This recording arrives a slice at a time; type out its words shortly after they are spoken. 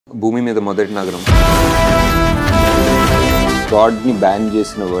భూమి మీద మొదటి నగరం గాడ్ని బ్యాన్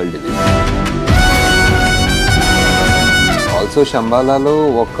చేసిన వరల్డ్ ఇది. ఆల్సో శంబాలాలో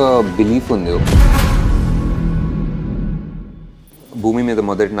ఒక బిలీఫ్ ఉంది, భూమి మీద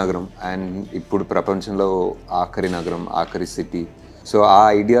మొదటి నగరం అండ్ ఇప్పుడు ప్రపంచంలో ఆఖరి నగరం, ఆఖరి సిటీ. సో ఆ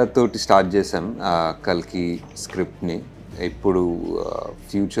ఐడియాతోటి స్టార్ట్ చేసాం కల్కి స్క్రిప్ట్ని. ఇప్పుడు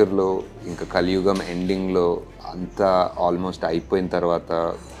ఫ్యూచర్లో ఇంకా కలియుగం ఎండింగ్లో అంతా ఆల్మోస్ట్ అయిపోయిన తర్వాత,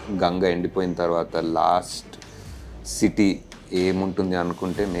 గంగ ఎండిపోయిన తర్వాత లాస్ట్ సిటీ ఏముంటుంది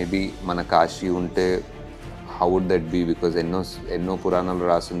అనుకుంటే మేబీ మన కాశీ ఉంటే how would that be? Because ఎన్నో పురాణాలు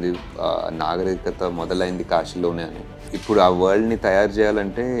రాసింది నాగరికత మొదలైంది కాశీలోనే అని. ఇప్పుడు ఆ వరల్డ్ని తయారు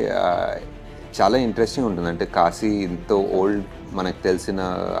చేయాలంటే చాలా ఇంట్రెస్టింగ్ ఉంటుంది. అంటే కాశీ ఇంత ఓల్డ్, మనకు తెలిసిన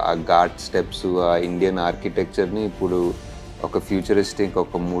ఆ ఘాట్ స్టెప్స్, ఆ ఇండియన్ ఆర్కిటెక్చర్ని ఇప్పుడు ఒక ఫ్యూచరిస్టిక్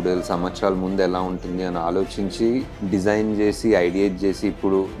ఒక 3,000 సంవత్సరాల ముందు ఎలా ఉంటుంది అని ఆలోచించి డిజైన్ చేసి ఐడియేట్ చేసి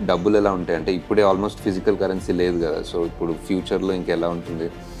ఇప్పుడు డబ్బులు ఎలా ఉంటాయి అంటే ఇప్పుడే ఆల్మోస్ట్ ఫిజికల్ కరెన్సీ లేదు కదా. సో ఇప్పుడు ఫ్యూచర్లో ఇంకెలా ఉంటుంది,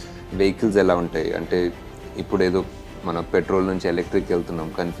 వెహికల్స్ ఎలా ఉంటాయి అంటే ఇప్పుడు ఏదో మనం పెట్రోల్ నుంచి ఎలక్ట్రిక్ వెళ్తున్నాం,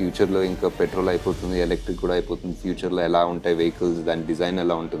 కానీ ఫ్యూచర్లో ఇంకా పెట్రోల్ అయిపోతుంది, ఎలక్ట్రిక్ కూడా అయిపోతుంది. ఫ్యూచర్లో ఎలా ఉంటాయి వెహికల్స్, దాని డిజైన్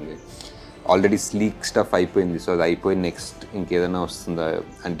ఎలా ఉంటుంది. ఆల్రెడీ స్లీక్ స్టఫ్ అయిపోయింది, సో అది అయిపోయి నెక్స్ట్ ఇంకేదైనా వస్తుందా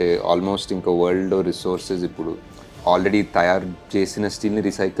అంటే ఆల్మోస్ట్ ఇంకా వరల్డ్లో రిసోర్సెస్ ఇప్పుడు ఆల్రెడీ తయారు చేసిన స్టీల్ని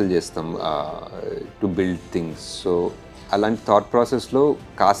రీసైకిల్ చేస్తాం టు బిల్డ్ థింగ్స్. సో అలాంటి థాట్ ప్రాసెస్లో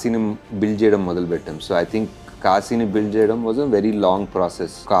కాశీని బిల్డ్ చేయడం మొదలుపెట్టాం. సో ఐ థింక్ కాశీని బిల్డ్ చేయడం was a very long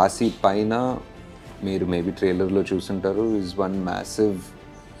process. Kashi పైన మీరు మేబీ ట్రైలర్లో చూసుంటారు, is one massive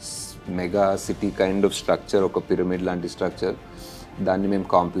mega city kind of structure, ఒక పిరమిడ్ లాంటి స్ట్రక్చర్. దాన్ని మేము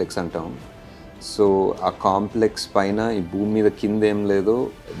కాంప్లెక్స్ అంటాం. సో ఆ కాంప్లెక్స్ పైన ఈ భూమి మీద కింద ఏం లేదో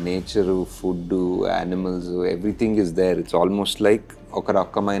nature, food, animals, everything is there. It's almost like ఒక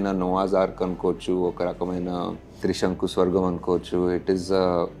రకమైన నోవాస్ ఆర్క్ అనుకోవచ్చు, ఒక రకమైన త్రిశంకు స్వర్గం అనుకోవచ్చు. It is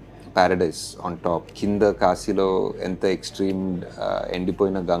Paradise on top. కింద కాశీలో ఎంత ఎక్స్ట్రీమ్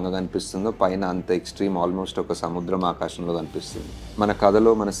ఎండిపోయిన గంగ కనిపిస్తుందో పైన అంత ఎక్స్ట్రీమ్ ఆల్మోస్ట్ ఒక సముద్రం ఆకాశంలో కనిపిస్తుంది. మన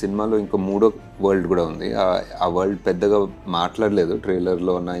కథలో, మన సినిమాలో ఇంకో 3వ వరల్డ్ కూడా ఉంది. ఆ వరల్డ్ పెద్దగా మాట్లాడలేదు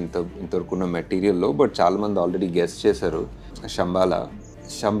ట్రైలర్లో ఉన్న ఇంతవరకు ఉన్న మెటీరియల్లో, బట్ చాలామంది ఆల్రెడీ గెస్ చేశారు.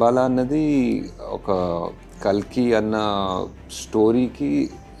 శంబాలా అన్నది ఒక కల్కి అన్న స్టోరీకి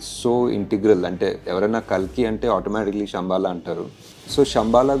సో ఇంటిగ్రల్. అంటే ఎవరైనా కల్కి అంటే ఆటోమేటిక్లీ శంబాలా అంటారు. సో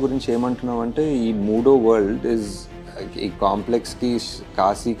శంబాలా గురించి ఏమంటున్నాం అంటే ఈ 3వ వరల్డ్ ఇస్ ఈ కాంప్లెక్స్కి,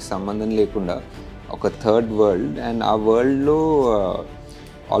 కాశీకి సంబంధం లేకుండా ఒక థర్డ్ వరల్డ్. అండ్ ఆ వరల్డ్లో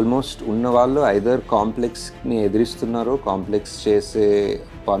ఆల్మోస్ట్ ఉన్న వాళ్ళు ఐదర్ కాంప్లెక్స్ని ఎదిరిస్తున్నారో, కాంప్లెక్స్ చేసే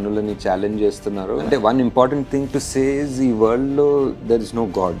పనులని ఛాలెంజ్ చేస్తున్నారో. అంటే one important thing to say is ఈ వరల్డ్లో there is no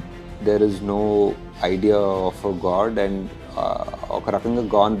God, there is no idea of a God. And ఒక రకంగా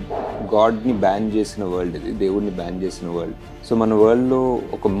గాడ్ని బ్యాన్ చేసిన వరల్డ్ ఇది, దేవుడిని బ్యాన్ చేసిన వరల్డ్. సో మన వరల్డ్లో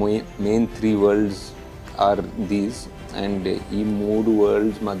ఒక main 3 world's are these. And ఈ 3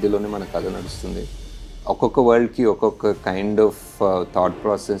 వరల్డ్స్ మధ్యలోనే మన కథ నడుస్తుంది. ఒక్కొక్క వరల్డ్కి ఒక్కొక్క kind of thought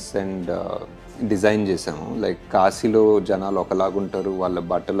process and design చేసాము. లైక్ కాశీలో జనాలు ఒకలాగుంటారు, వాళ్ళ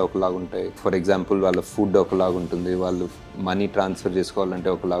బట్టలు ఒకలాగుంటాయి. ఫర్ ఎగ్జాంపుల్ వాళ్ళ ఫుడ్ ఒకలాగుంటుంది, వాళ్ళు మనీ ట్రాన్స్ఫర్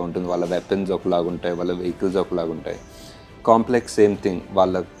చేసుకోవాలంటే ఒకలాగుంటుంది, వాళ్ళ వెపన్స్ ఒకలాగుంటాయి, వాళ్ళ వెహికల్స్ ఒకలాగుంటాయి. Complex same thing.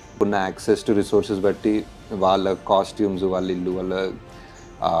 వాళ్ళకున్న యాక్సెస్ టు రిసోర్సెస్ బట్టి వాళ్ళ కాస్ట్యూమ్స్, వాళ్ళ ఇల్లు, వాళ్ళ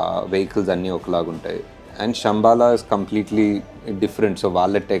వెహికల్స్ అన్నీ ఒకలాగుంటాయి. And Shambhala is completely different. So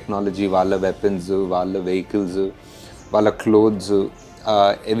వాళ్ళ టెక్నాలజీ, వాళ్ళ వెపన్స్, వాళ్ళ వెహికల్స్, వాళ్ళ క్లోత్స్,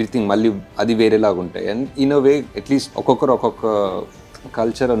 ఎవ్రీథింగ్ మళ్ళీ అది వేరేలాగా ఉంటాయి. And in a way at least ఒక్కొక్కరు ఒక్కొక్క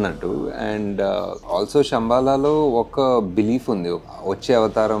కల్చర్ అన్నట్టు. అండ్ ఆల్సో శంబాలాలో ఒక బిలీఫ్ ఉంది, వచ్చే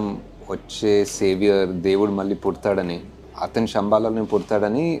అవతారం, వచ్చే సేవియర్, దేవుడు మళ్ళీ పుడతాడని, అతను శంబాలాని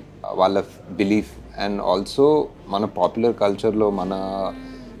పుడతాడని వాళ్ళ బిలీఫ్. అండ్ ఆల్సో మన పాపులర్ కల్చర్లో, మన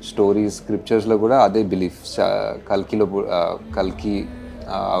స్టోరీస్, స్క్రిప్చర్స్లో కూడా అదే బిలీఫ్. కల్కి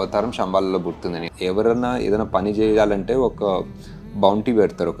అవతారం శంబాలాలో పుడుతుందని. ఎవరైనా ఏదైనా పని చేయాలంటే ఒక బౌంటీ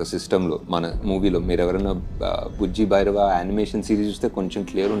పెడతారు ఒక సిస్టంలో. మన మూవీలో మీరు ఎవరైనా బుజ్జి భైరవ యానిమేషన్ సిరీస్ చూస్తే కొంచెం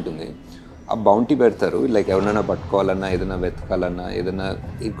క్లియర్ ఉంటుంది. ఆ బౌంటీ పెడతారు, లైక్ ఎవరైనా పట్టుకోవాలన్నా, ఏదైనా వెతకాలన్నా, ఏదైనా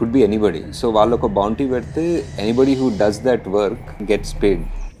it could be anybody. So వాళ్ళు ఒక బౌంటీ పెడితే anybody who does that work gets paid.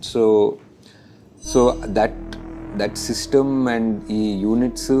 So that system and ఈ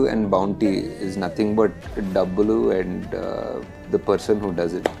units and bounty is nothing but డబ్బులు and the person who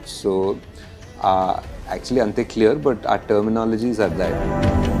does it. So actually అంతే clear, but ఆ terminologies are that.